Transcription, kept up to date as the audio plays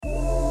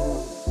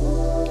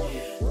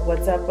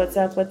What's up? What's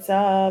up? What's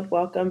up?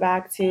 Welcome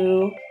back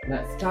to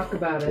Let's talk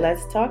about it.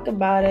 Let's Talk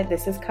About It.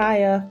 This is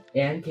Kaya.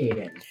 And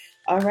Kaden.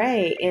 All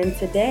right. And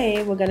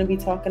today we're going to be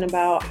talking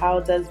about how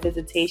does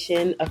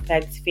visitation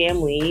affect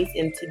families.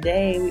 And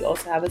today we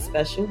also have a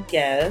special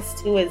guest.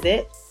 Who is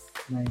it?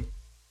 My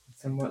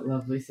somewhat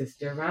lovely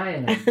sister,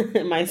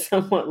 Ryan. My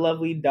somewhat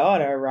lovely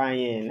daughter,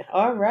 Ryan.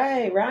 All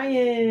right,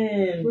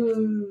 Ryan.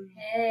 Woo.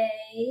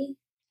 Hey.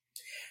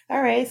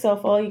 All right, so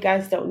for all you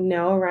guys don't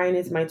know, Ryan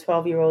is my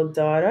 12-year-old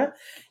daughter,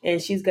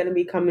 and she's going to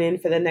be coming in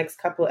for the next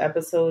couple of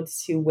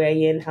episodes to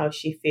weigh in how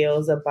she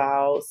feels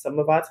about some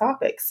of our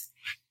topics.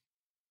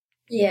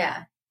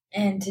 Yeah,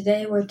 and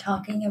today we're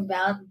talking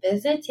about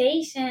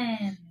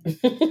visitation.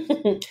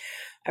 All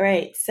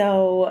right,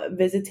 so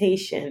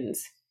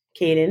visitations.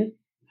 Kaden,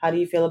 how do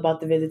you feel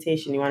about the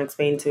visitation? You want to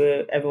explain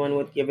to everyone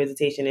what your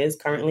visitation is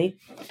currently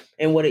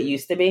and what it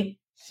used to be?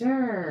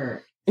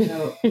 Sure.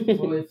 So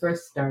when we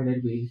first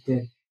started, we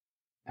did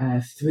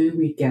 3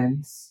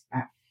 weekends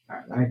at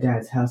our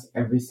dad's house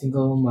every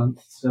single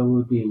month. So it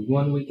would be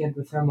 1 weekend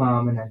with her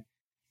mom and then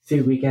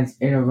 3 weekends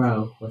in a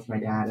row with my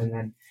dad. And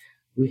then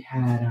we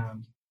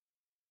had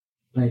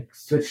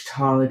switched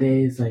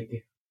holidays,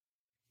 like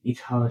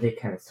each holiday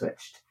kind of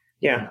switched.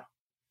 Yeah.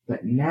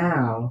 But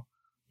now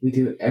we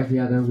do every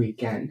other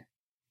weekend,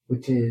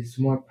 which is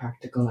more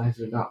practical as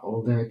we got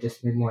older. It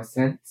just made more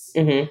sense.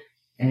 Mm-hmm.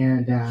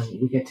 And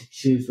we get to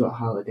choose what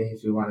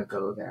holidays we want to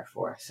go there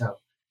for. So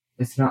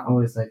it's not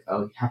always like,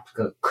 oh, you have to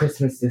go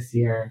Christmas this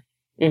year,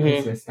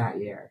 Christmas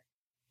that year.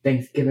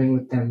 Thanksgiving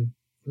with them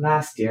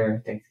last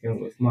year,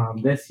 Thanksgiving with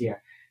mom this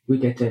year. We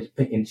get to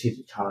pick and choose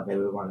which holiday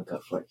we want to go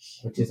for,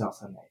 which is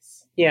also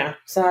nice. Yeah.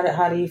 So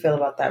how do you feel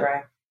about that,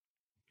 Ryan?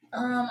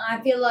 I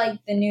feel like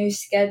the new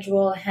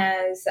schedule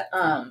has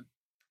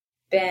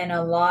been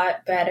a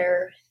lot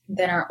better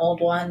than our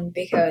old one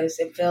because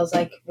it feels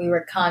like we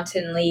were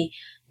constantly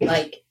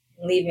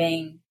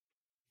leaving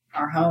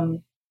our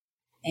home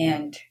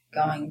and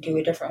going to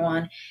a different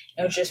one.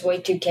 It was just way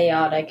too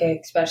chaotic,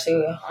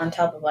 especially on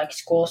top of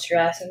school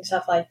stress and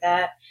stuff like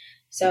that.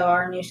 So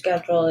our new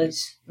schedule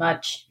is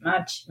much,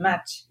 much,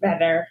 much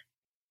better.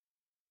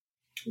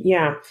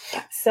 Yeah.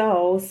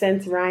 So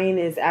since Ryan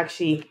is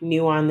actually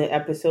new on the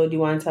episode, do you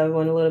want to tell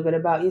everyone a little bit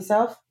about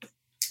yourself?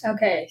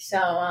 Okay, so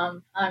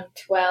I'm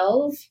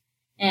 12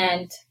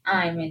 and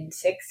I'm in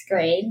 6th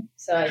grade.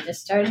 So I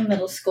just started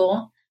middle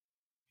school.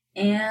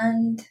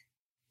 And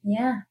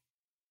yeah.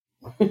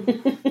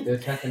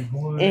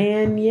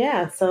 And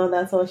yeah, so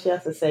that's all she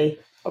has to say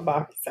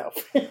about herself.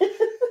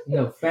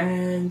 No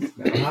friends,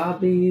 no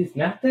hobbies,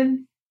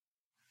 nothing?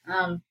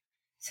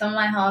 Some of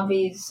my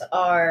hobbies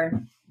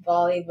are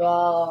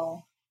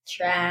volleyball,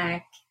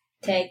 track,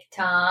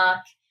 TikTok,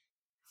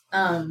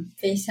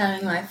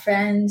 FaceTiming my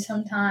friends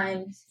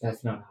sometimes.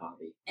 That's not a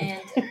hobby.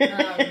 And it's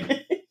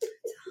a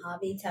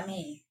hobby to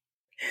me.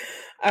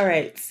 All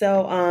right,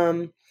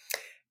 so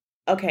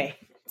okay.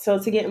 So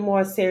to get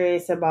more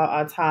serious about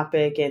our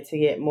topic and to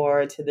get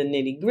more to the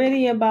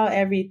nitty-gritty about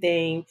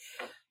everything,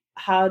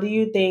 how do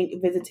you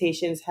think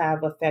visitations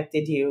have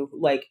affected you?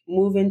 Like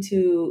moving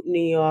to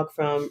New York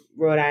from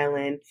Rhode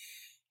Island,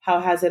 how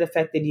has it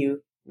affected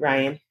you,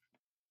 Ryan?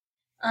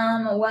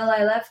 Well,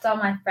 I left all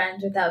my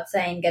friends without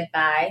saying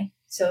goodbye,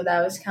 so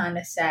that was kind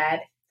of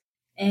sad.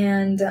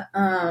 And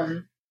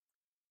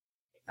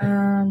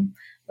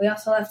we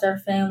also left our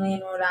family in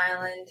Rhode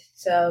Island,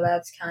 so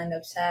that's kind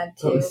of sad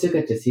too. But we still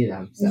get to see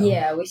them. So.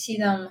 Yeah, we see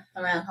them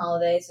around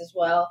holidays as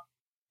well.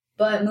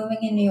 But moving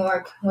in New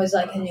York was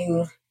like a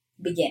new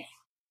beginning.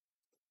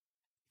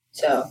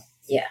 So,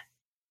 yeah.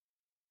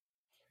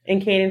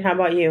 And Kaden, how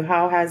about you?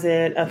 How has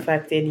it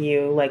affected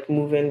you, like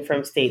moving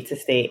from state to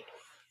state?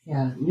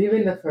 Yeah,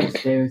 leaving the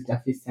first day was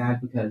definitely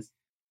sad because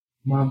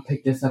mom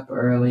picked us up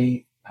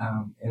early,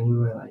 and we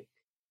were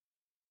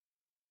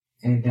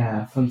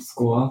from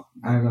school.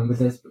 I remember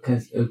this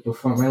because it was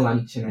before my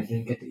lunch and I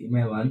didn't get to eat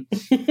my lunch.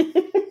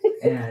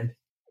 And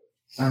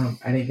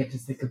I didn't get to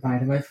say goodbye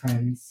to my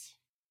friends.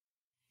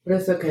 But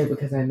it's okay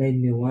because I made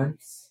new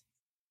ones.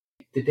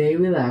 The day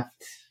we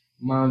left,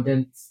 mom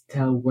didn't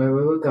tell where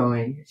we were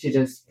going. She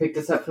just picked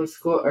us up from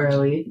school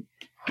early.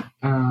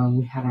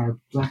 We had our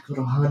black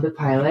little Honda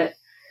Pilot,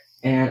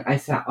 and I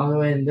sat all the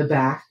way in the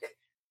back.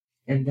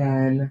 And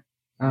then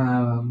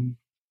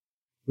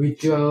we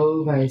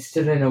drove. I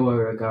still didn't know where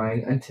we were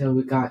going until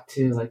we got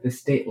to the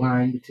state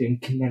line between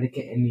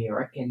Connecticut and New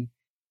York, and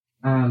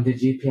the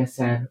GPS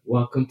said,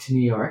 "Welcome to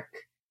New York."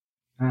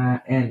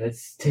 And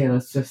it's Taylor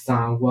Swift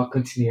song,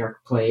 "Welcome to New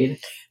York" played.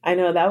 I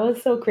know, that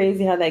was so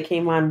crazy how that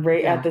came on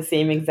at the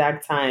same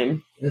exact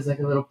time. It was like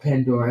a little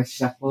Pandora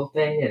shuffle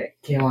thing, and it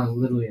came on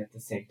literally at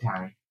the same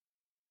time.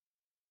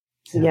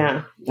 So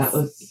yeah. That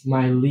was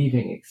my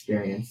leaving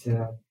experience.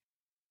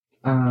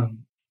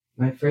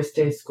 My first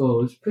day of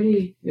school was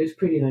pretty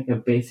like a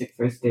basic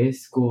first day of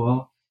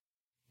school.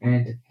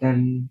 And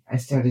then I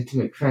started to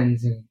make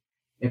friends, and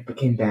it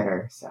became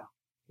better, so,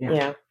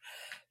 yeah.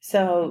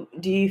 So,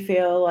 do you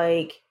feel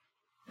like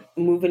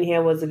moving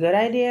here was a good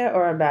idea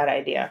or a bad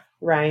idea,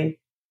 Ryan?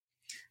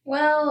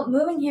 Well,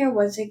 moving here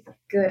was a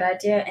good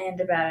idea and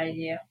a bad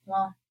idea.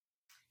 Well,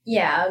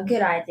 yeah, a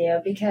good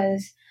idea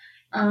because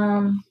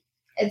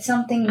it's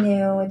something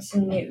new. It's a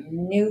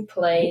new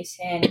place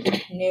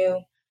and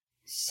new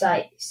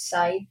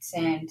sights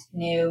and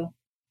new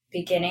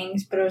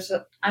beginnings. But it was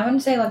I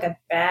wouldn't say like a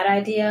bad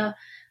idea,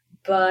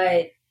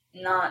 but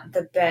not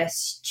the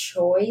best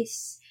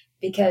choice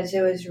because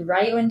it was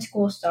right when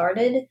school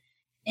started,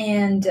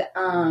 and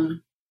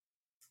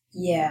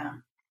yeah,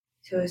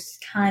 so it was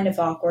kind of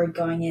awkward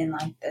going in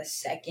like the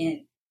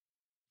second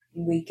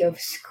week of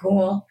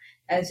school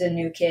as a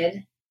new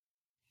kid.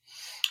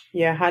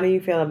 Yeah, how do you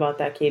feel about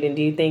that, Kaden?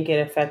 Do you think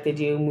it affected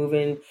you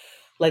moving,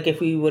 like if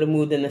we would have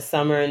moved in the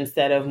summer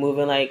instead of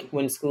moving like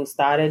when school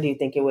started, do you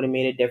think it would have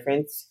made a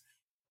difference?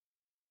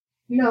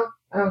 No,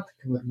 I don't think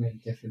it would have made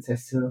a difference. I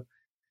still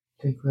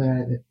think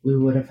that we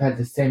would have had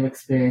the same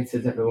experience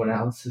as everyone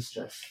else. It's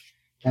just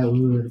that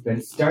we would have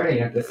been starting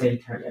at the same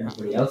time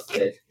everybody else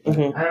did.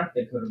 Mhm. I don't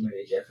think it would have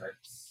made a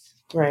difference.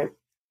 Right.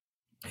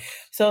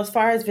 So as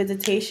far as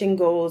visitation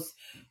goes,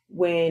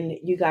 when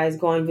you guys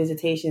go on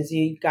visitations, do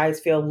you guys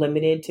feel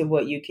limited to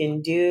what you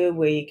can do,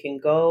 where you can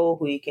go,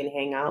 who you can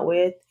hang out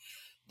with?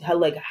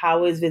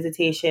 How is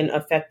visitation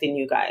affecting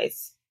you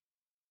guys?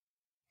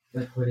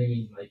 Like, what do you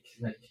mean? Like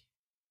things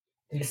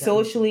that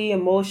Socially,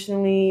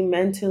 emotionally,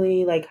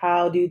 mentally, like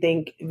how do you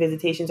think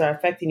visitations are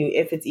affecting you,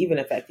 if it's even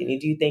affecting you?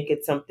 Do you think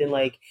it's something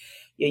like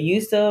you're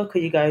used to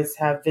because you guys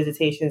have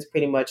visitations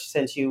pretty much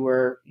since you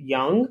were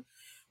young?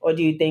 Or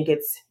do you think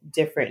it's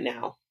different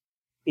now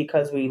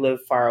because we live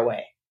far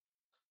away?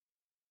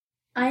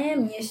 I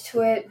am used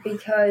to it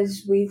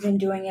because we've been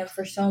doing it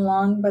for so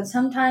long, but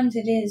sometimes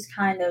it is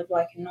kind of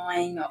like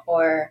annoying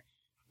or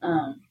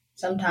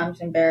sometimes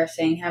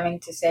embarrassing having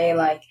to say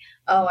like,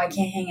 "Oh, I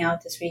can't hang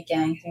out this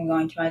weekend because I'm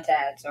going to my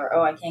dad's," or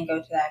 "Oh, I can't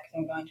go to that because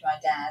I'm going to my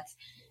dad's."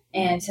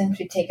 And since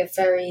we take a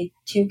ferry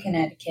to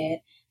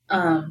Connecticut,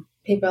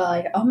 people are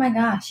like, "Oh my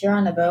gosh, you're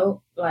on a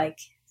boat!" Like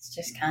it's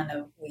just kind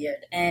of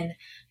weird, and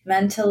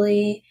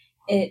mentally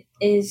it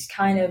is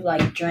kind of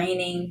like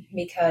draining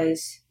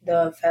because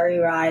the ferry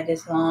ride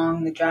is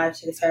long, the drive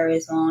to the ferry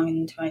is long,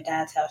 and to my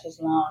dad's house is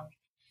long.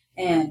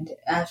 And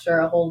after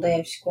a whole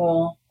day of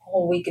school, a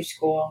whole week of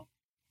school,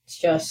 it's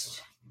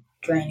just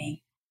draining.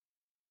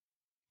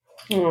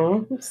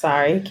 Oh, I'm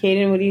sorry.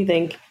 Kaden, what do you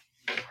think?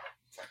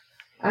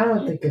 I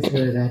don't think it's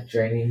really that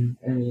draining.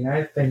 I mean,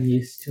 I've been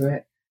used to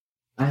it.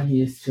 I'm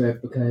used to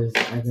it because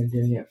I've been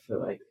doing it for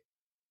like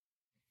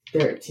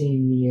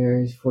 13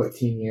 years,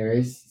 14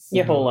 years.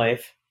 Your whole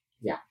life.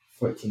 Yeah,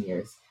 14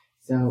 years.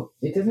 So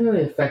it doesn't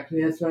really affect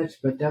me as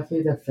much, but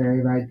definitely the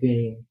ferry ride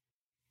being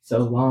so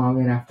long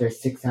and after a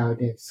 6 hour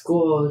day of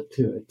school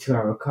to a 2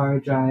 hour car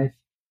drive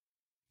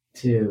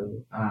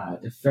to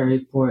the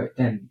ferry port,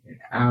 then an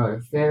hour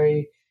of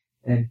ferry,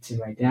 then to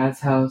my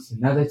dad's house,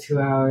 another 2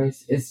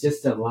 hours. It's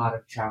just a lot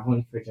of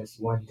traveling for just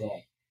one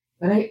day.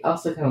 But I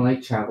also kind of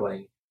like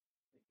traveling.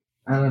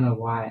 I don't know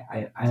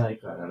why I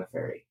like going on a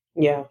ferry.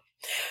 Yeah.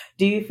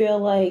 Do you feel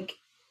like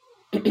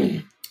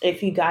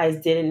if you guys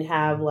didn't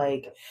have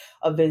like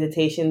a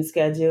visitation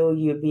schedule,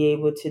 you'd be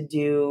able to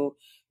do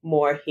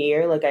more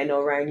here? Like I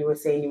know Ryan, you were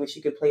saying you wish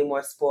you could play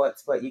more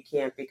sports, but you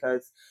can't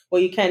because,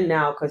 well, you can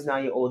now because now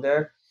you're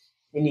older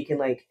and you can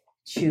like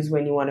choose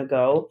when you want to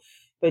go.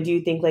 But do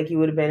you think like you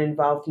would have been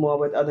involved more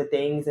with other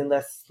things? And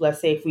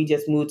let's say if we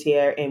just moved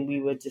here and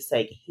we were just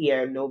like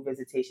here, no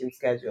visitation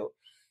schedule,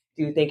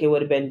 do you think it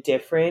would have been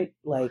different,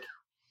 like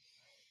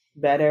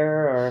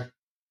better or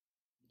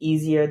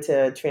easier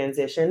to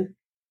transition?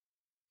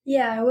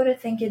 Yeah, I would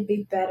have think it'd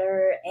be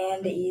better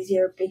and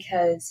easier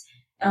because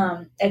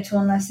it's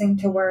one less thing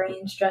to worry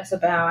and stress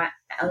about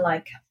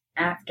like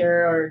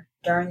after or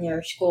during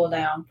your school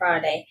day on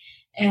Friday.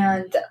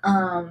 And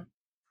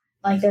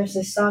like there's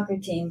this soccer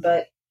team,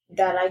 but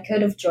that I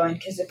could have joined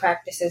because the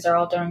practices are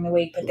all during the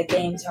week, but the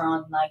games are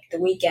on like the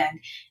weekend,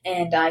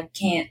 and I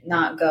can't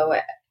not go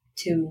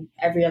to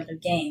every other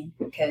game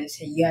because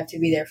you have to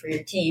be there for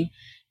your team.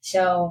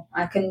 So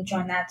I couldn't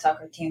join that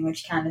soccer team,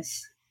 which kind of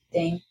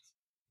stinks.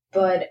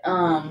 But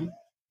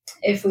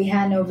if we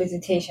had no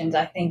visitations,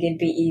 I think it'd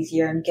be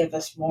easier and give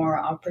us more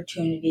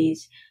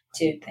opportunities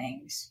to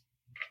things.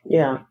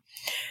 Yeah.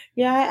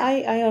 Yeah,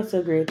 I also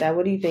agree with that.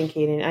 What do you think,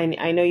 Hayden?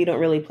 I know you don't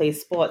really play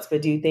sports,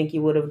 but do you think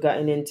you would have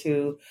gotten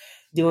into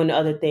doing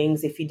other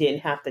things if you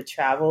didn't have to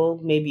travel?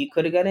 Maybe you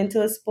could have got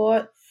into a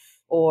sport,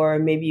 or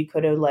maybe you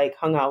could have like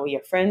hung out with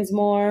your friends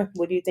more.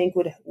 What do you think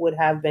would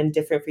have been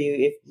different for you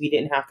if we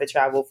didn't have to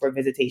travel for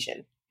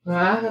visitation?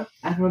 Well,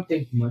 I don't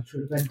think much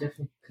would have been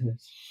different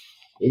because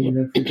even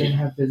if we didn't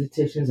have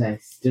visitations, I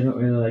still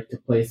don't really like to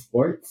play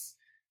sports.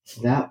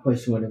 So that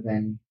push wouldn't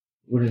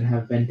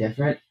have been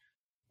different.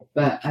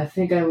 But I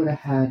think I would have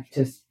had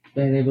to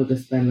been able to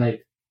spend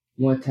like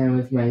more time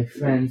with my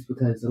friends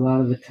because a lot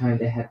of the time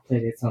they had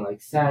playdates on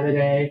like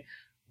Saturday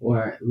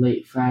or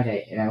late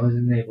Friday, and I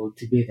wasn't able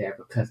to be there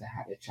because I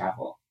had to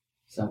travel.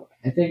 So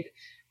I think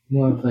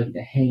more of like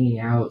the hanging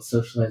out,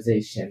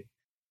 socialization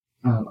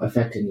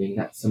affected me,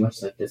 not so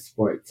much like the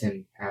sports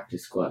and after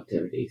school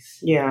activities.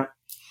 Yeah.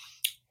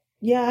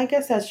 Yeah, I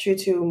guess that's true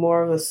too.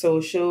 More of a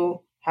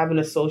social, having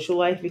a social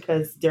life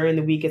because during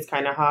the week it's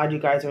kind of hard. You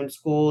guys are in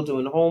school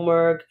doing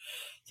homework.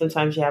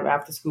 Sometimes you have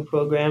after school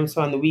programs.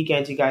 So on the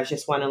weekends, you guys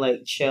just want to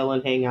like chill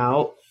and hang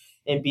out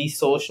and be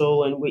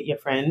social and with your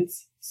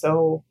friends.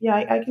 So yeah,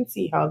 I can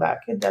see how that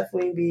could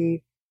definitely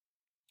be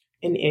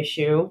an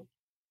issue.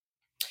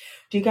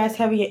 Do you guys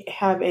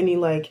have any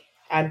like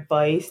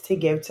advice to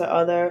give to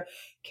other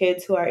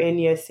kids who are in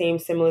your same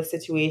similar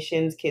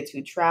situations, kids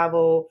who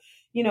travel,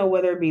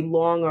 whether it be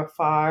long or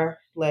far,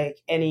 like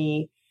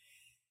any,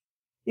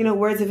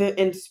 words of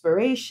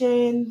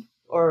inspiration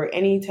or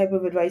any type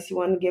of advice you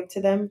want to give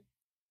to them?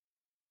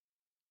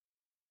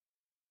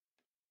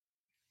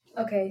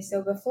 Okay,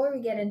 so before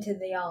we get into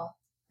the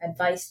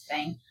advice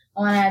thing,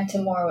 I want to add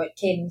to more what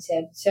Kaden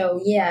said.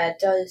 So yeah, it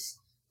does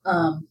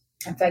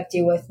affect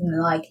you with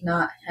like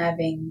not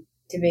having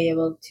to be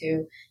able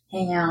to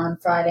hang out on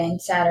Friday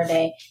and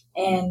Saturday,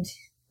 and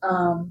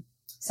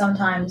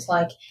sometimes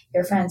like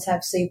your friends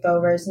have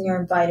sleepovers and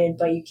you're invited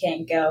but you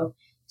can't go.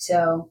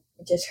 So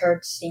it just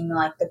hurts seeing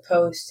like the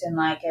posts and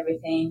like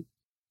everything,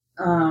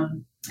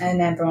 and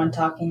everyone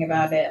talking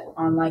about it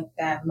on like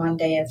that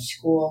Monday of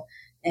school,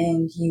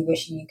 and you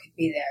wishing you could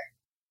be there.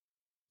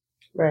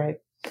 Right.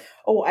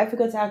 Oh, I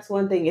forgot to ask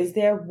one thing. Is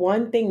there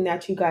one thing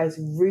that you guys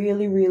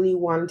really, really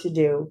wanted to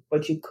do,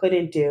 but you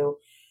couldn't do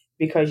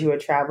because you were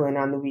traveling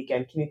on the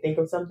weekend? Can you think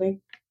of something?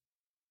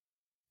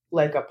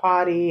 Like a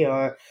party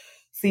or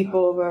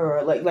sleepover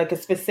or like a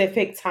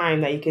specific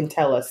time that you can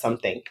tell us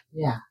something?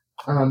 Yeah.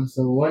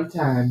 So one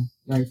time,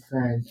 my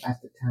friend at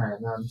the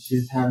time, she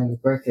was having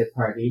a birthday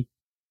party.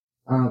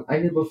 I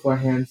knew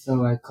beforehand,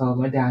 so I called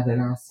my dad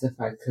and asked if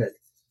I could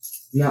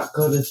not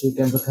go this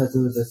weekend because it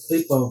was a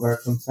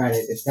sleepover from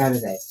Friday to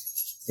Saturday.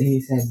 And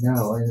he said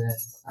no, and then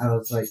I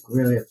was like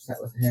really upset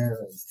with him,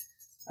 and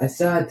I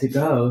still had to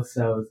go,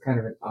 so it was kind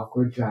of an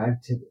awkward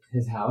drive to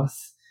his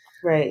house.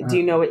 Right. Do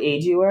you know what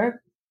age you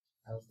were?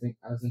 I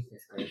was in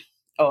fifth grade.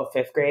 Oh,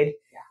 fifth grade?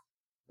 Yeah.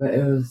 But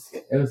it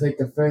was like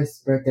the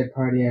first birthday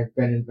party I've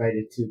been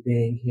invited to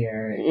being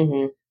here,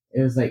 and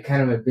it was like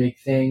kind of a big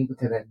thing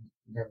because I've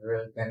never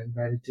really been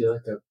invited to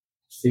like a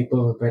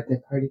sleepover birthday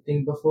party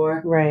thing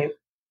before. Right.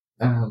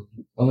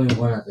 Only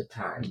one other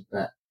time,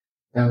 but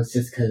that was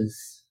just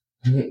because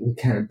we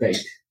kind of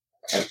begged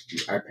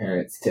our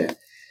parents to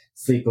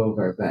sleep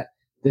over. But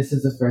this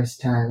is the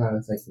first time I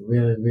was like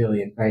really,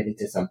 really invited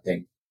to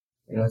something,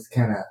 and I was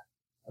kind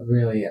of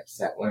really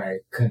upset when I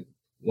couldn't.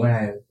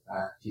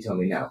 He told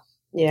me no.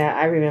 Yeah,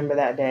 I remember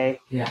that day.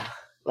 Yeah.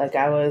 Like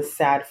I was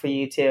sad for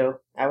you too.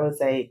 I was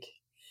like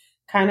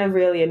kind of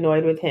really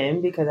annoyed with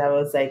him because I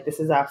was like, this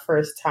is our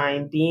first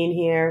time being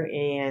here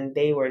and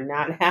they were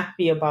not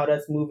happy about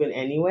us moving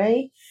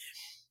anyway.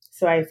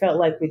 So I felt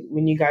like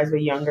when you guys were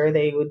younger,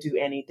 they would do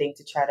anything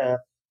to try to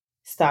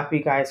stop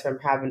you guys from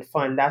having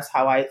fun. That's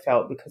how I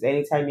felt because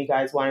anytime you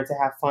guys wanted to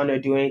have fun or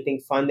do anything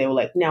fun, they were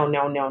like, no,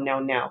 no, no, no,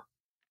 no.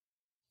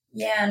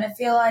 Yeah, and I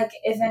feel like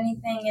if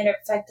anything, it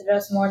affected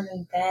us more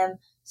than them.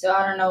 So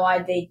I don't know why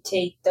they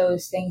take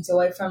those things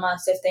away from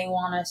us if they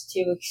want us to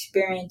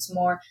experience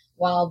more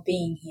while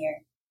being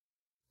here.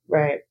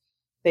 Right.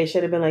 They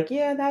should have been like,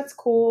 yeah, that's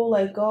cool.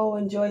 Like, go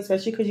enjoy,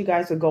 especially because you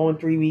guys were going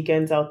 3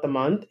 weekends out the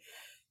month.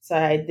 So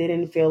I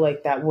didn't feel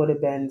like that would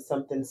have been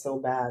something so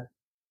bad.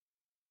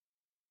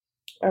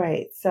 All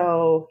right.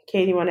 So,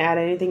 Katie, you want to add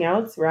anything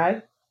else,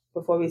 right?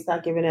 Before we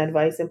start giving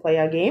advice and play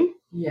our game?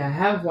 Yeah, I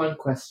have one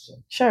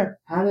question. Sure.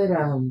 How did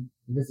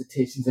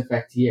visitations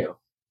affect you?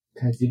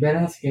 Because you've been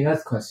asking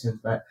us questions,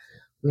 but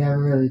we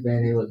haven't really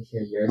been able to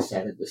hear your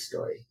side of the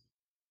story.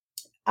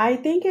 I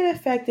think it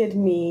affected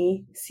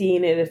me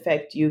seeing it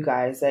affect you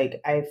guys.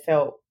 Like, I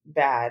felt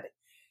bad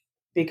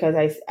because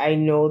I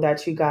know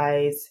that you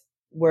guys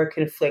were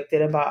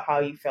conflicted about how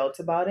you felt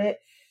about it.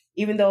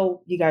 Even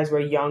though you guys were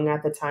young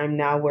at the time,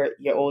 now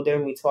you're older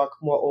and we talk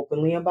more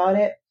openly about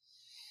it.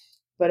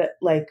 But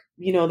like,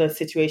 the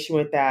situation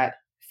with that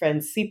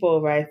friend's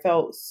sleepover, I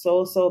felt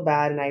so, so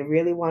bad and I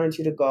really wanted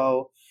you to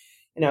go.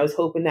 And I was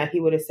hoping that he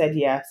would have said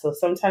yes. So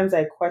sometimes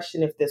I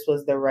question if this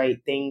was the right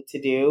thing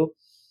to do,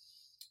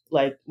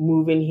 like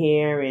moving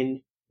here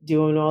and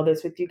doing all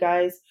this with you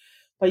guys.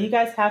 But you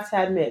guys have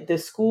to admit, the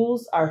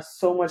schools are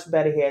so much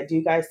better here. Do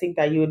you guys think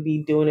that you would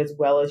be doing as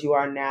well as you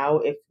are now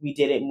if we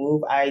didn't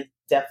move? I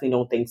definitely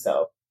don't think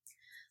so.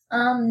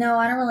 No,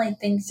 I don't really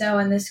think so.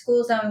 And the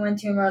schools that we went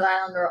to in Rhode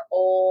Island are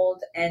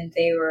old, and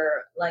they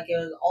were like it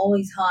was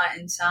always hot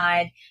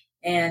inside.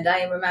 And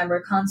I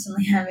remember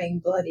constantly having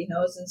bloody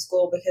nose in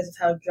school because of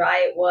how dry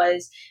it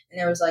was, and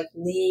there was like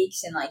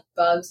leaks and like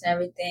bugs and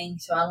everything.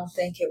 So I don't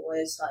think it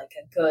was like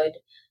a good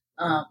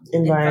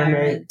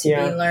environment to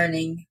be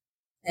learning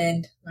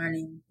and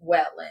learning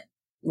well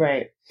in.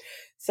 Right.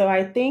 So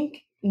I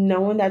think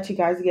knowing that you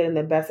guys are getting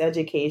the best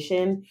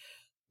education,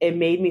 it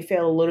made me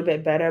feel a little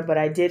bit better, but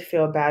I did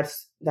feel bad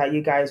that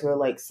you guys were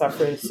like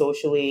suffering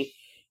socially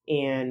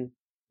and,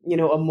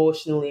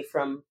 emotionally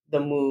from the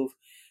move.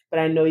 But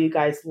I know you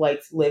guys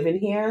liked living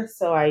here.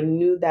 So I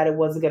knew that it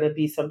wasn't going to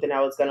be something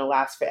that was going to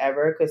last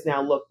forever. Because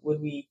now look,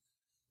 would we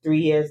 3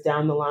 years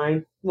down the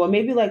line? Well,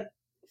 maybe like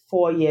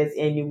 4 years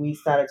in, we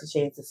started to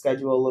change the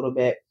schedule a little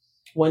bit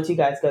once you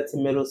guys got to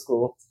middle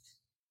school.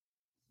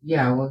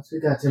 Yeah, once we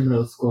got to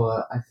middle school,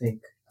 I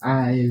think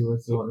I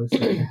was the one who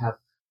started to have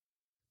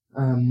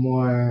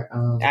more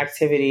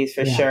activities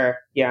for sure.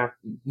 Yeah.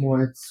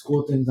 More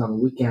school things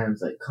on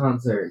weekends, like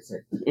concerts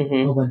and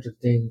a whole bunch of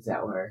things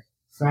that were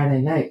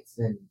Friday nights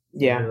and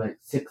they were like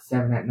 6,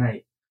 7 at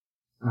night.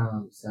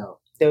 So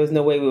there was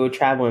no way we were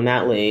traveling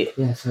that late.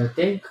 Yeah, so I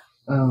think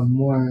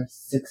more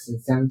 6th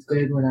and 7th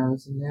grade when I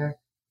was in there,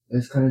 it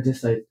was kind of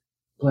just like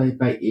play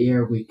by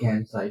ear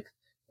weekends. Like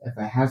if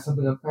I have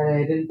something on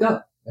Friday, I didn't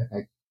go. If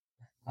I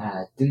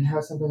didn't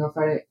have something on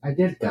Friday, I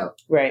did go.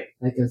 Right.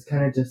 Like it was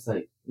kind of just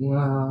like,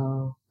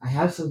 well, I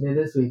have something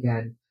this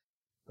weekend,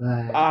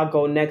 but I'll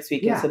go next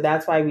weekend. Yeah. So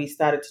that's why we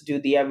started to do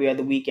the every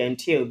other weekend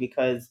too,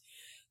 because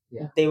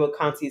they were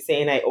constantly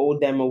saying I owed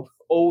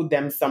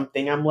them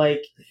something. I'm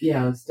like,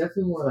 yeah, it's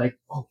definitely more like,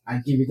 oh, I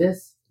give you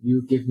this,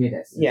 you give me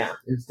this. Yeah,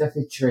 it was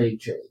definitely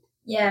trade.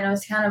 Yeah, and it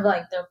was kind of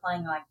like they're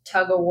playing like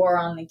tug of war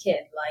on the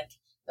kid. Like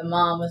the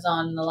mom was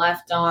on the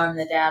left arm,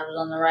 the dad was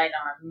on the right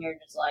arm, and you're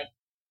just like,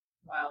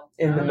 well,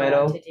 in the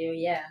middle. What to do?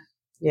 Yeah.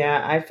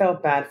 Yeah, I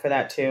felt bad for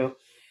that too.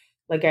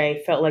 Like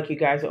I felt like you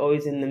guys were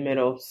always in the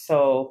middle.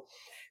 So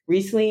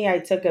recently, I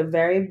took a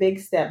very big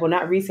step. Well,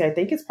 not recently. I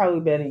think it's probably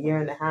been a year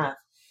and a half.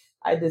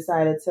 I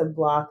decided to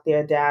block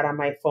their dad on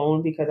my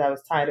phone because I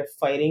was tired of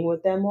fighting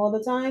with them all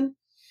the time.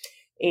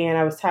 And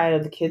I was tired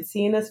of the kids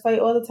seeing us fight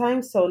all the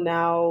time. So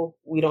now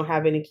we don't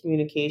have any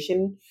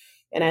communication.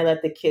 And I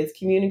let the kids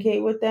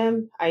communicate with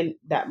them.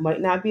 That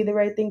might not be the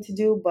right thing to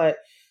do, but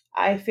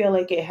I feel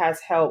like it has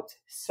helped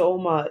so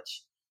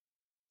much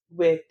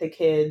with the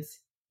kids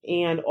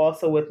and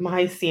also with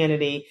my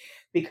sanity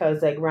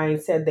because, like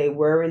Ryan said, they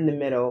were in the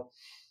middle.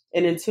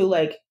 And until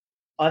like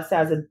us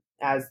as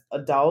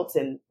adults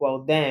and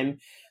them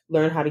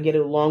learn how to get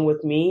along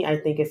with me, I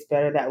think it's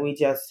better that we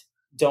just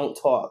don't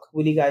talk.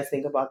 What do you guys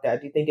think about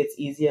that? Do you think it's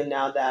easier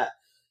now that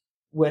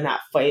we're not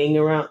fighting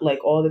around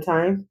like all the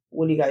time?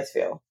 What do you guys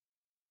feel?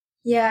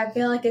 Yeah, I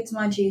feel like it's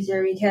much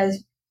easier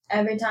because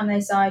every time they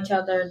saw each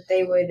other,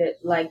 they would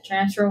like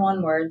transfer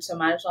one word, so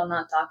might as well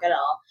not talk at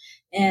all.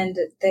 And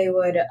they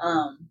would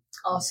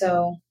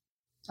also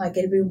like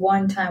it'd be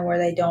one time where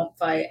they don't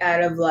fight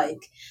out of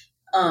like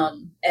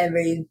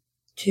every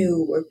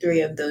 2 or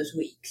 3 of those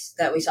weeks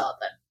that we saw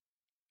them.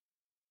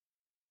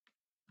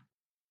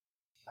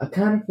 I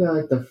kind of feel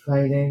like the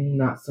fighting,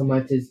 not so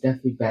much, is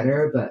definitely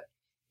better, but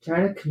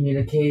trying to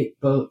communicate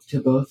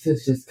to both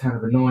is just kind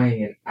of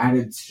annoying and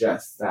added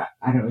stress that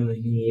I don't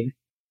really need.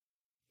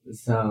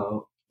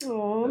 So.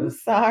 Oh, I'm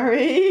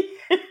sorry.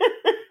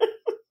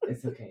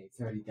 It's okay. It's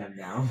already done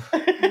now.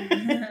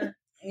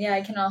 Yeah,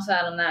 I can also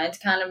add on that. It's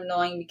kind of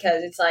annoying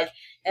because it's like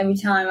every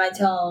time I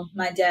tell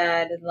my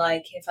dad,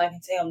 like, if I can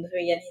stay home this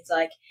weekend, he's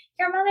like,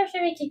 your mother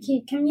should make you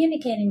keep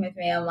communicating with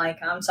me. I'm like,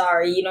 I'm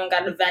sorry, you don't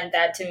got to vent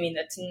that to me.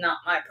 That's not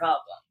my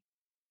problem.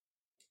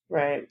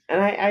 Right.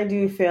 And I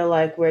do feel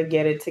like we'll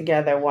get it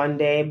together one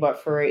day,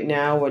 but for right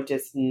now, we're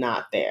just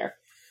not there.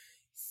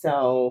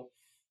 So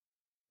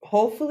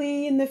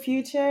hopefully in the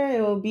future,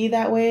 it will be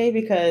that way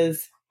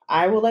because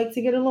I would like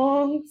to get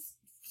along,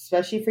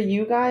 especially for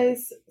you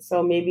guys.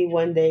 So maybe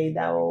one day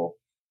that will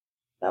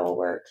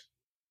work.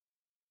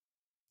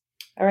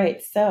 All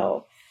right.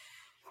 So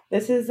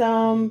this is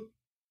the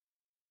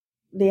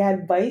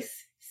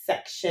advice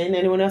section.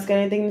 Anyone else got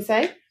anything to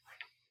say?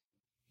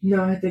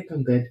 No, I think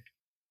I'm good.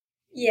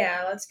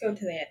 Yeah, let's go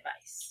to the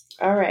advice.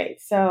 All right.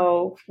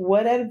 So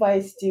what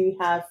advice do you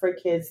have for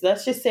kids?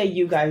 Let's just say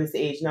you guys'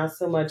 age, not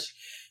so much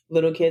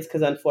little kids,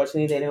 because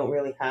unfortunately they don't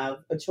really have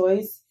a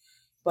choice.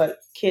 But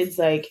kids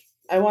like,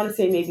 I want to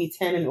say maybe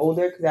 10 and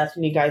older, because that's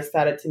when you guys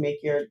started to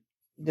make your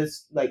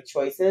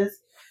choices.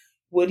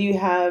 What do you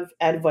have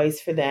advice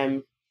for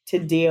them to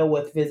deal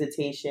with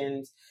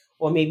visitations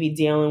or maybe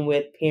dealing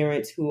with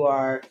parents who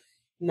are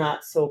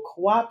not so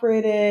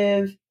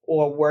cooperative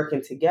or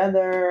working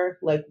together?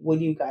 Like, what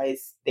do you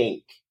guys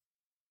think?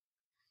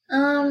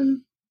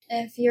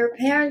 If your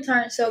parents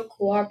aren't so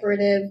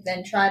cooperative,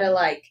 then try to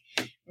like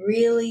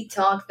really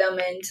talk them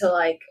into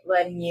like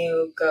letting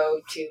you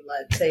go to,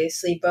 let's say, a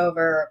sleepover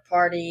or a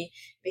party,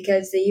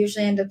 because they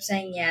usually end up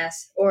saying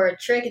yes. Or a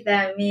trick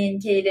that me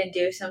and Kaden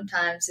do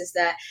sometimes is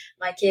that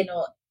my kid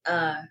will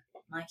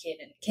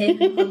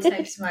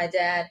text my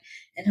dad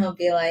and he'll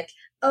be like,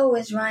 oh,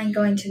 is Ryan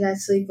going to that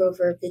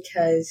sleepover?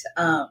 Because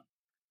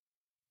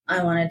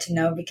I wanted to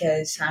know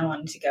because I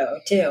wanted to go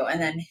too,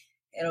 and then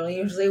it'll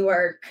usually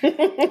work.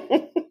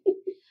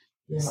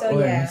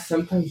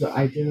 Sometimes what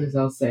I do is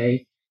I'll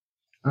say,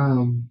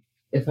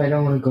 if I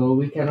don't want to go a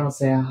weekend, I'll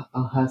say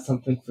I'll have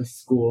something for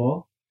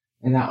school,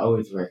 and that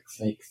always works.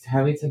 Like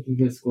having something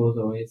for school is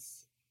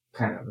always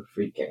kind of a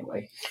free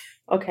getaway.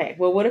 Okay,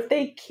 well, what if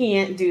they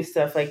can't do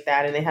stuff like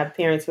that and they have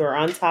parents who are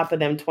on top of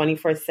them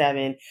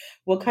 24/7?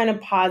 What kind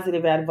of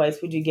positive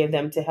advice would you give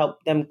them to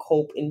help them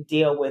cope and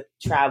deal with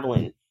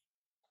traveling?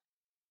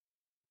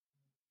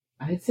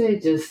 I'd say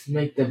just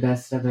make the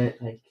best of it.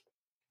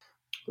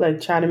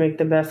 Like try to make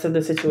the best of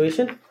the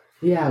situation?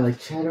 Yeah, like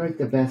try to make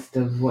the best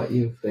of what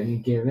you've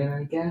been given,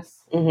 I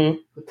guess. Mm-hmm.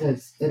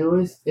 Because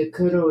it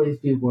could always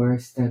be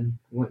worse than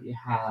what you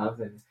have,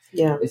 and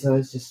Yeah. it's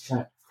always just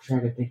try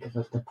to think of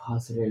like the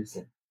positives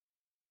and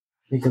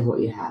think of what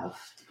you have.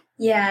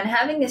 Yeah, and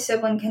having a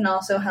sibling can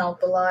also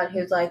help a lot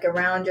who's like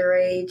around your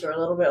age or a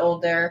little bit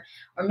older,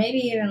 or maybe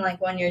even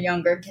like when you're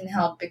younger can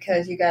help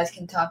because you guys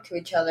can talk to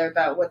each other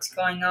about what's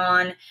going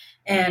on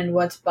and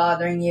what's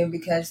bothering you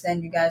because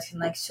then you guys can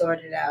like sort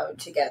it out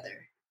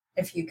together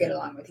if you get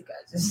along with you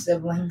guys as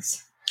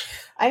siblings.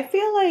 I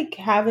feel like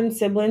having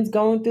siblings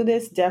going through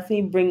this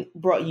definitely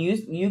brought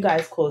you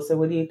guys closer.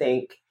 What do you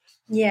think?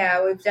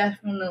 Yeah, we've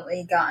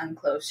definitely gotten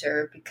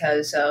closer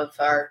because of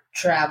our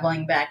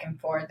traveling back and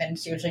forth, and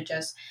it's usually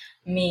just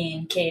me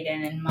and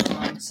Kaden and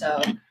Mom,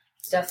 so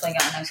it's definitely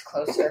gotten us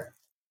closer.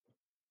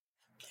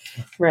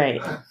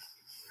 Right.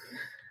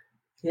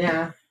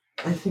 Yeah,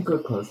 I think we're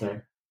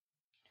closer.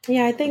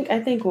 Yeah, I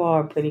think we're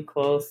all pretty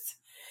close.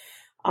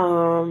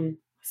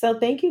 So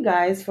thank you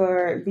guys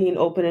for being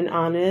open and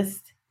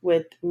honest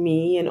with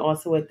me and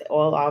also with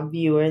all our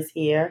viewers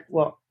here.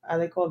 Well, are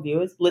they called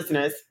viewers?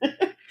 Listeners.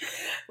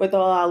 With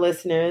all our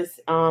listeners.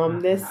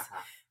 This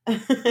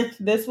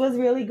this was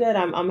really good.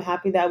 I'm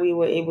happy that we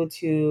were able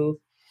to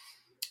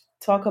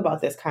talk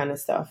about this kind of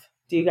stuff.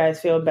 Do you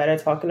guys feel better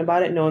talking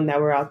about it, knowing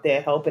that we're out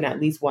there helping at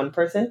least one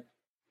person?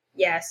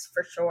 Yes,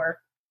 for sure.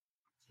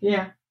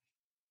 Yeah.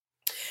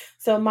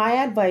 So my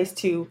advice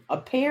to a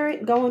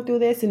parent going through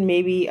this and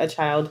maybe a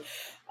child,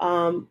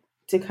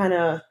 to kind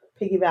of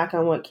piggyback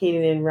on what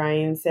Kaden and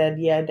Ryan said,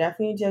 yeah,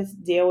 definitely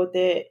just deal with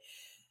it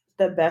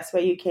the best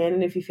way you can.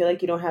 And if you feel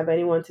like you don't have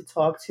anyone to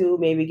talk to,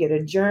 maybe get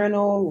a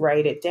journal,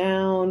 write it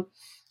down,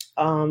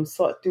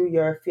 sort through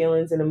your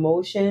feelings and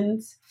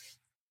emotions.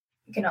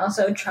 You can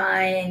also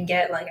try and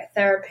get like a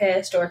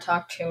therapist or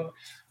talk to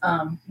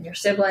your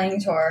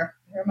siblings or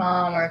your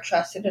mom or a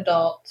trusted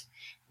adult.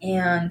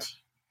 And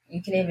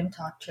you can even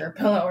talk to your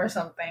pillow or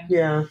something.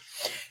 Yeah.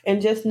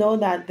 And just know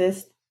that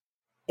this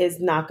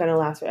is not going to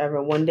last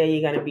forever. One day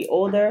you're going to be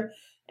older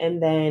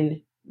and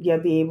then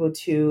you'll be able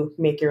to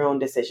make your own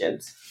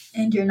decisions.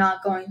 And you're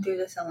not going through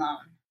this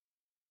alone.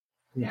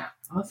 Yeah.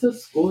 Also,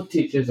 school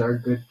teachers are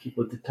good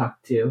people to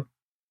talk to.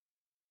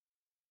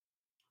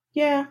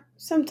 Yeah,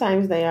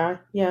 sometimes they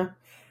are. Yeah.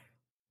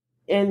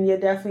 And you're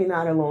definitely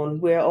not alone.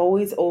 We're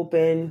always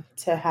open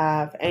to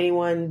have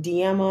anyone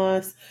DM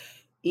us,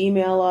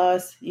 email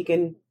us. You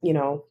can,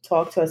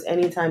 talk to us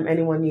anytime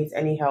anyone needs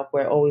any help.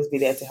 We'll always be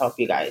there to help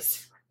you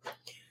guys.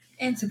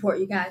 And support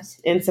you guys.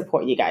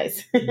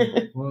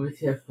 We're always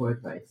here for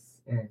advice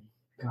and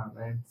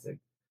comments and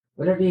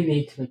whatever you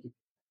need to make it.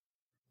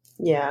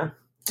 Yeah.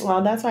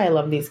 Well, that's why I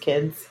love these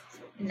kids.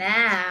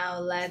 Now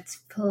let's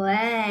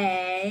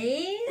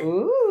play.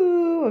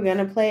 Ooh, we're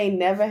going to play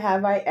Never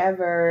Have I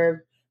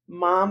Ever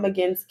Mom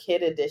Against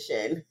Kid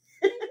Edition.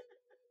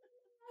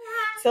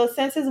 So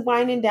since it's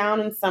winding down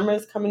and summer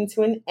is coming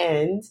to an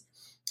end,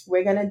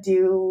 we're going to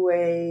do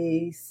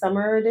a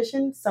summer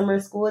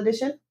school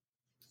edition.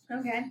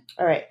 Okay.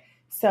 All right.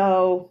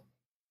 So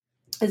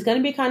it's going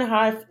to be kind of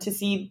hard to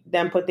see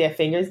them put their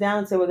fingers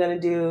down. So we're going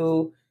to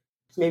do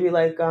maybe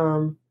like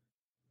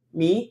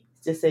me,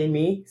 just say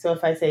me. So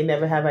if I say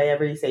never have I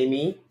ever, you say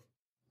me.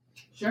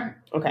 Sure.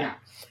 Okay. Yeah.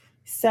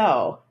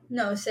 So.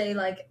 No, say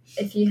like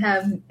if you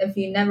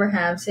never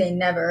have, say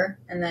never,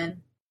 and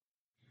then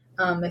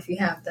if you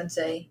have, then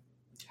say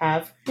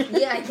have.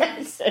 Yeah, I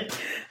guess.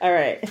 All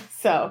right.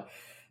 So,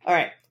 all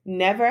right.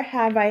 Never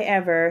have I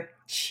ever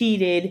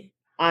cheated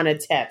on a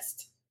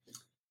test.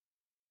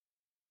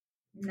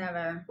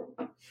 Never.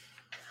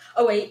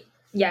 Oh wait,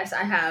 yes,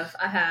 I have.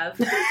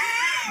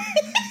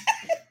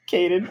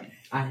 Kaden.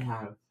 I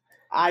have.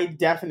 I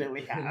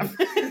definitely have.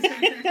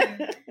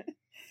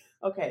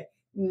 Okay.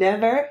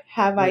 Never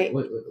have I.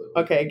 Wait.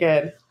 Okay,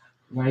 good.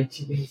 My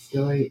cheating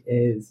story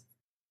is,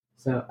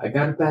 so I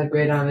got a bad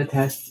grade on the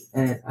test,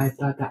 and I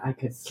thought that I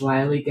could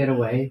slyly get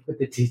away with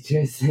the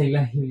teacher saying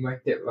that he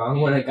marked it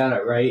wrong when I got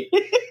it right.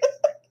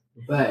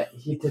 But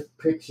he took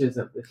pictures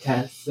of the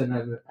tests,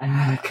 and I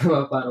had to come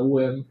up on a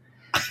whim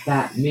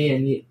that me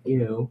and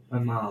you, my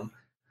mom,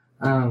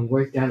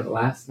 worked on it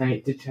last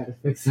night to try to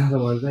fix all the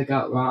ones I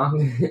got wrong,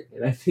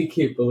 and I think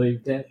he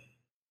believed it.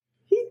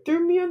 He threw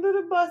me under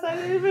the bus. I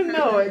didn't even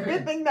know it.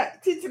 Good thing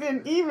that teacher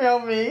didn't email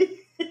me.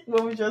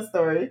 What was your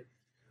story?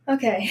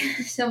 Okay,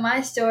 so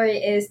my story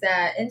is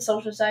that in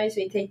social studies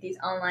we take these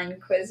online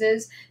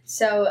quizzes.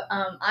 So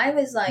I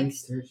was like, You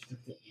searched up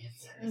the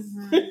answers.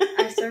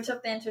 I searched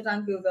up the answers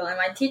on Google, and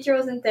my teacher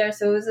wasn't there,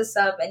 so it was a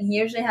sub. And he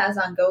usually has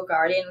on Go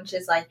Guardian, which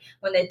is like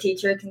when the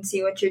teacher can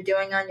see what you're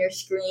doing on your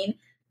screen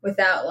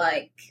without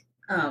like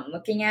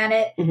looking at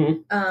it.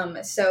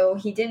 Mm-hmm. So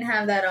he didn't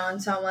have that on,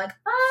 so I'm like,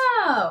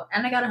 oh,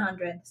 and I got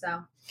 100.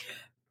 So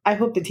I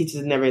hope the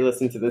teachers never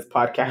listen to this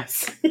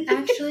podcast.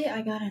 actually,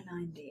 I got a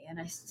 90, and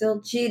I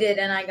still cheated,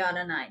 and I got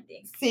a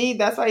 90. See,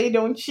 that's why you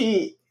don't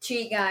cheat.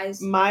 Cheat,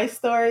 guys. My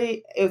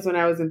story is when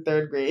I was in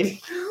 3rd grade.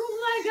 Oh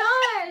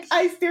my gosh!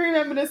 I still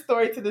remember this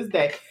story to this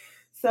day.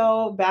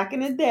 So back in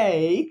the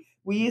day,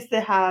 we used to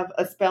have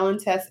a spelling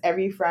test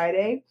every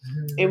Friday,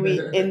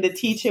 and the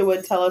teacher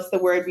would tell us the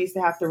word. We used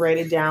to have to write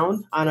it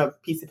down on a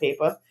piece of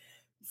paper.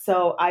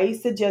 So I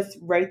used to just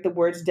write the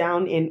words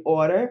down in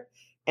order,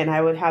 and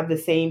I would have the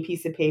same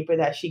piece of paper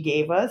that she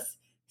gave us.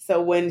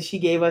 So when she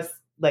gave us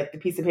like the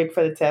piece of paper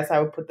for the test, I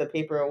would put the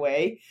paper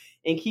away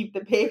and keep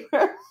the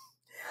paper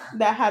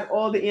that had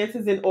all the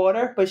answers in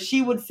order, but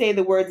she would say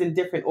the words in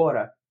different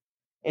order.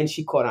 And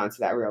she caught on to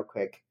that real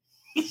quick.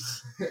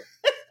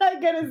 I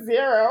get a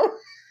 0.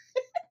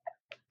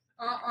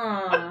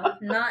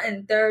 Not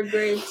in 3rd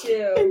grade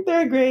too. In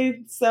 3rd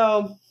grade.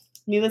 So,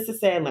 needless to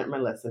say, I learned my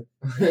lesson.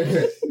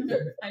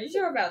 Are you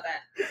sure about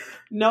that?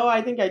 No,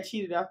 I think I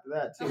cheated after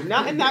that too.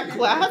 Not in that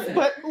class,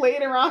 but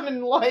later on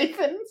in life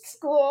and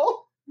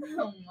school.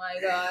 Oh my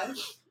gosh.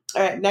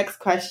 All right, next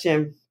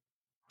question.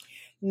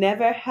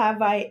 Never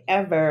have I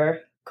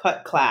ever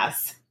cut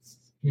class.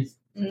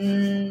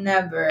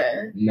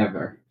 Never.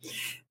 Never.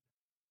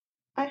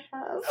 I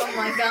have. Oh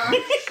my gosh.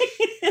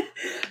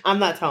 I'm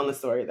not telling the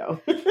story though.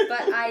 But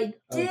I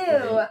do.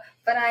 Okay.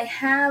 But I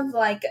have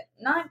like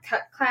not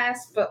cut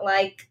class, but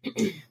like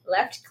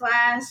left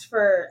class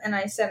and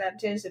I sent up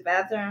to use the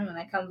bathroom and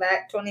I come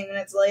back 20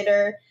 minutes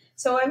later.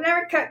 So I've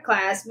never cut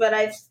class, but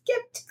I've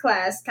skipped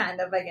class kind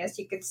of, I guess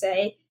you could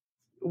say.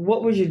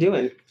 What was you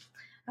doing?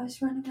 I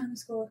was running around the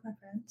school with my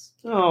friends.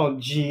 Oh,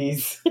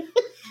 jeez.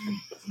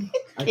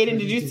 Kaden,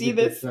 did you see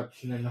this?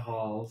 Disruption in the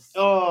halls.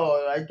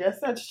 Oh, I guess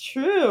that's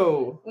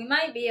true. We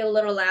might be a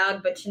little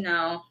loud, but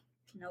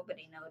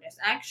nobody noticed.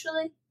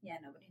 Actually, yeah,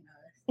 nobody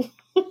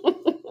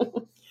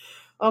noticed.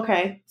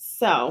 Okay,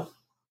 so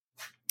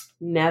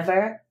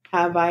never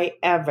have I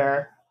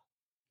ever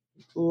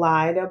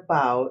lied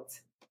about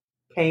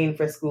paying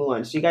for school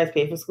lunch. Do you guys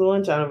pay for school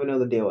lunch? I don't even know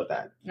the deal with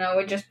that. No,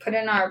 we just put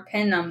in our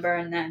PIN number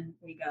and then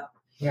we go.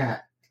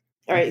 Yeah.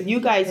 All right, you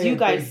guys say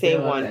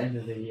Bill one. At the end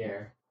of the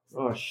year.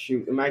 Oh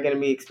shoot, am I gonna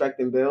be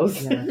expecting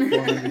bills? Yeah,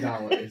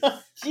 $400.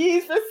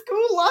 Jeez, for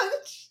school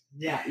lunch.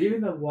 Yeah, even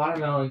the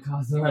watermelon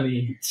costs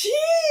money.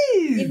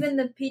 Jeez. Even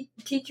the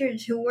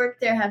teachers who work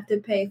there have to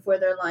pay for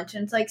their lunch,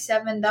 and it's like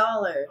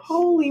 $7.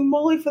 Holy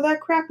moly, for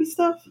that crappy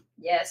stuff.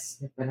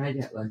 Yes. But I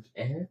get lunch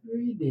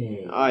every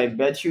day. I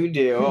bet you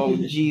do. Oh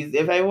jeez,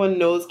 if everyone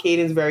knows,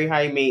 Caden's very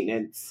high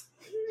maintenance.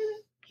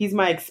 He's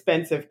my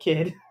expensive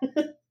kid.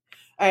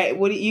 All right,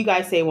 what do you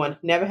guys say? One.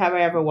 Never have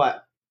I ever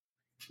what?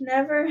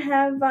 Never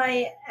have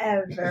I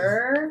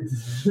ever.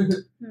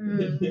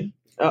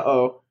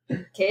 Uh-oh.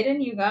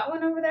 Kaden, you got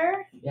one over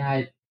there? Yeah,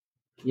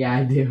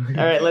 I do.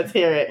 All right, let's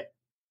hear it.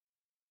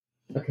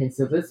 Okay,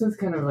 so this is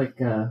kind of like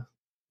a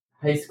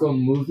high school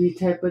movie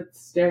type of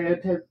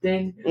stereotype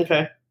thing.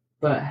 Okay.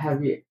 But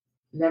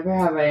never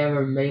have I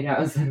ever made out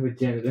outside of a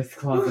janitor's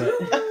closet.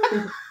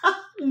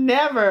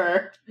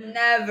 Never.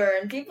 Never.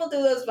 And people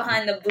do those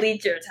behind the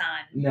bleacher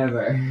time.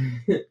 Never.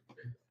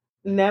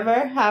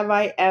 Never have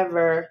I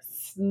ever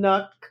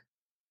snuck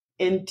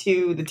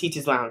into the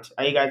teacher's lounge.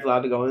 Are you guys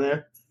allowed to go in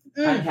there?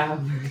 I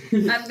have.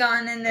 I've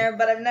gone in there,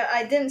 but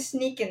I didn't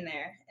sneak in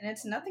there, and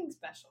it's nothing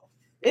special.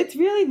 It's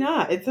really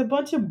not. It's a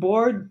bunch of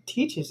bored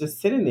teachers just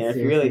sitting there.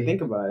 Seriously. If you really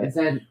think about I it.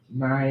 said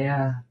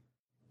my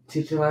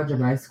teacher lounge at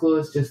my school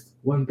is just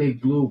one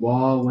big blue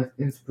wall with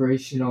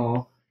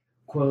inspirational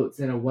quotes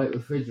and a white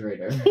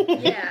refrigerator.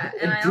 Yeah,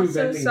 and I two also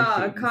vending saw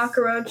machines.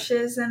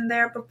 cockroaches in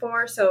there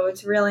before, so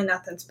it's really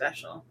nothing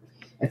special.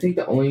 I think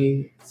the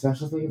only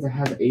special thing is I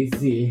have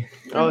AC.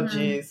 Oh,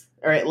 jeez.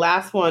 All right,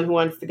 last one. Who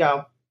wants to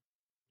go?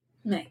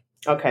 Me.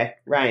 Okay,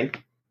 Ryan.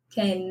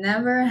 Okay,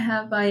 never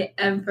have I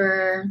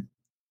ever.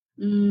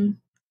 Never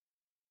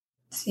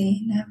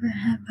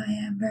have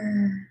I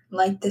ever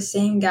liked the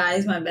same guy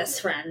as my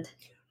best friend.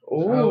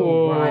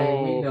 Oh,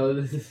 Ryan, we know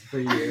this is for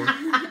you.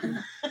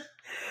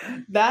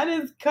 That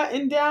is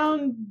cutting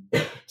down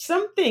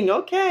something.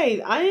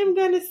 Okay, I am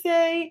going to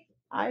say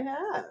I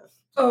have.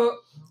 Oh.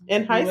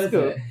 In high Who was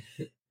school. it?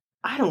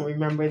 I don't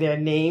remember their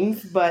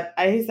names, but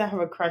I used to have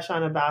a crush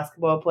on a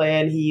basketball player,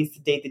 and he used to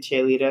date the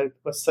cheerleader. It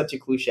was such a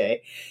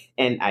cliche,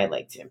 and I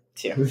liked him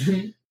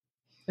too.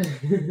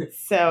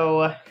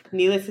 So,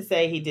 needless to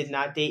say, he did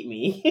not date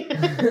me.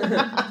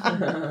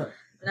 No,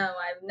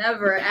 I've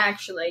never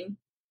actually.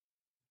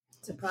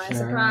 Surprise,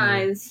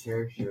 surprise.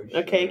 Sure.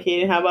 Okay,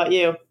 Kaden, how about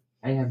you?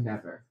 I have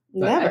never. But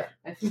Never.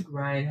 I think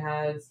Ryan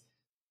has.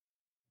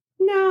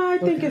 No, I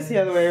think it's the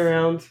other way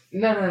around.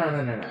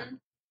 No.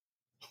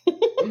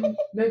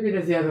 Maybe it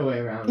is the other way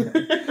around.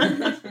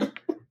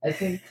 I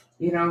think,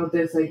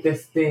 there's like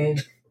this thing,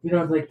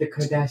 like the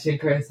Kardashian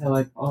curse, how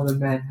like all the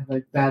men have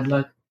like bad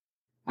luck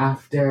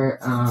after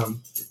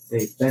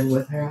they've been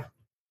with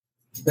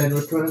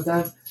one of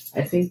them.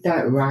 I think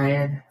that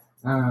Ryan,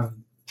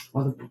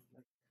 all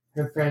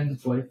her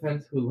friends'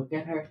 boyfriends who look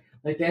at her,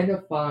 like they end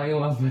up falling in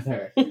love with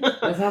her.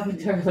 That's happened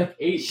to her like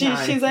 8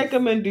 times. She's like a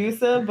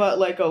Medusa, but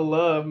like a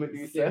love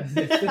Medusa.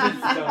 Instead of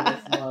stone,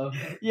 it's love.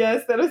 Yeah,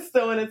 instead of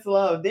stone, it's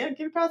love. Damn,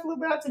 can you pass a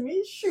little bit out to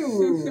me?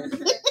 Shoot.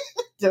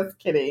 Just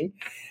kidding.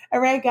 All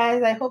right,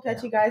 guys. I hope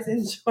that you guys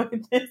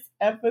enjoyed this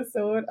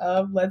episode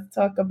of Let's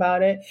Talk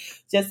About It.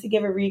 Just to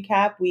give a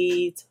recap,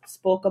 we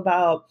spoke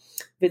about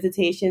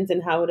visitations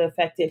and how it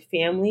affected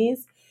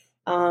families.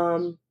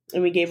 And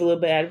we gave a little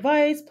bit of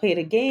advice, played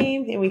a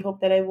game, and we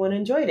hope that everyone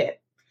enjoyed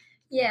it.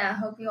 Yeah, I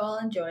hope you all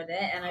enjoyed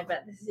it, and I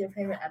bet this is your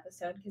favorite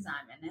episode because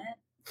I'm in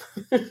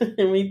it.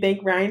 And we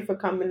thank Ryan for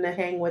coming to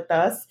hang with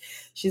us.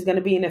 She's going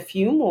to be in a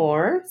few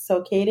more.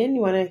 So, Kaden,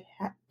 you want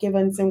to give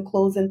us some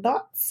closing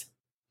thoughts?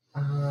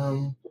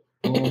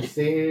 We'll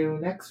see you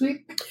next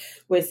week.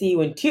 We'll see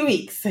you in 2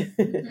 weeks.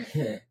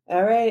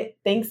 All right.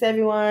 Thanks,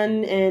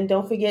 everyone. And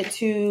don't forget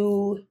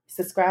to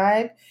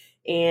subscribe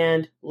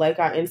and like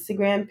our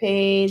Instagram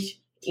page.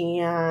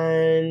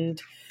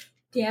 And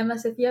DM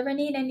us if you ever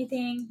need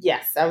anything.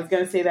 Yes, I was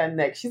going to say that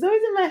next. She's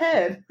always in my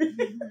head.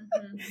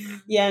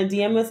 Yeah, and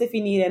DM us if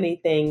you need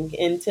anything.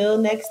 Until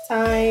next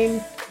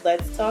time,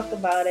 let's talk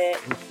about it.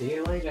 We'll see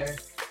you later.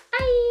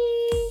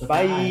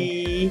 Bye.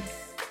 Bye.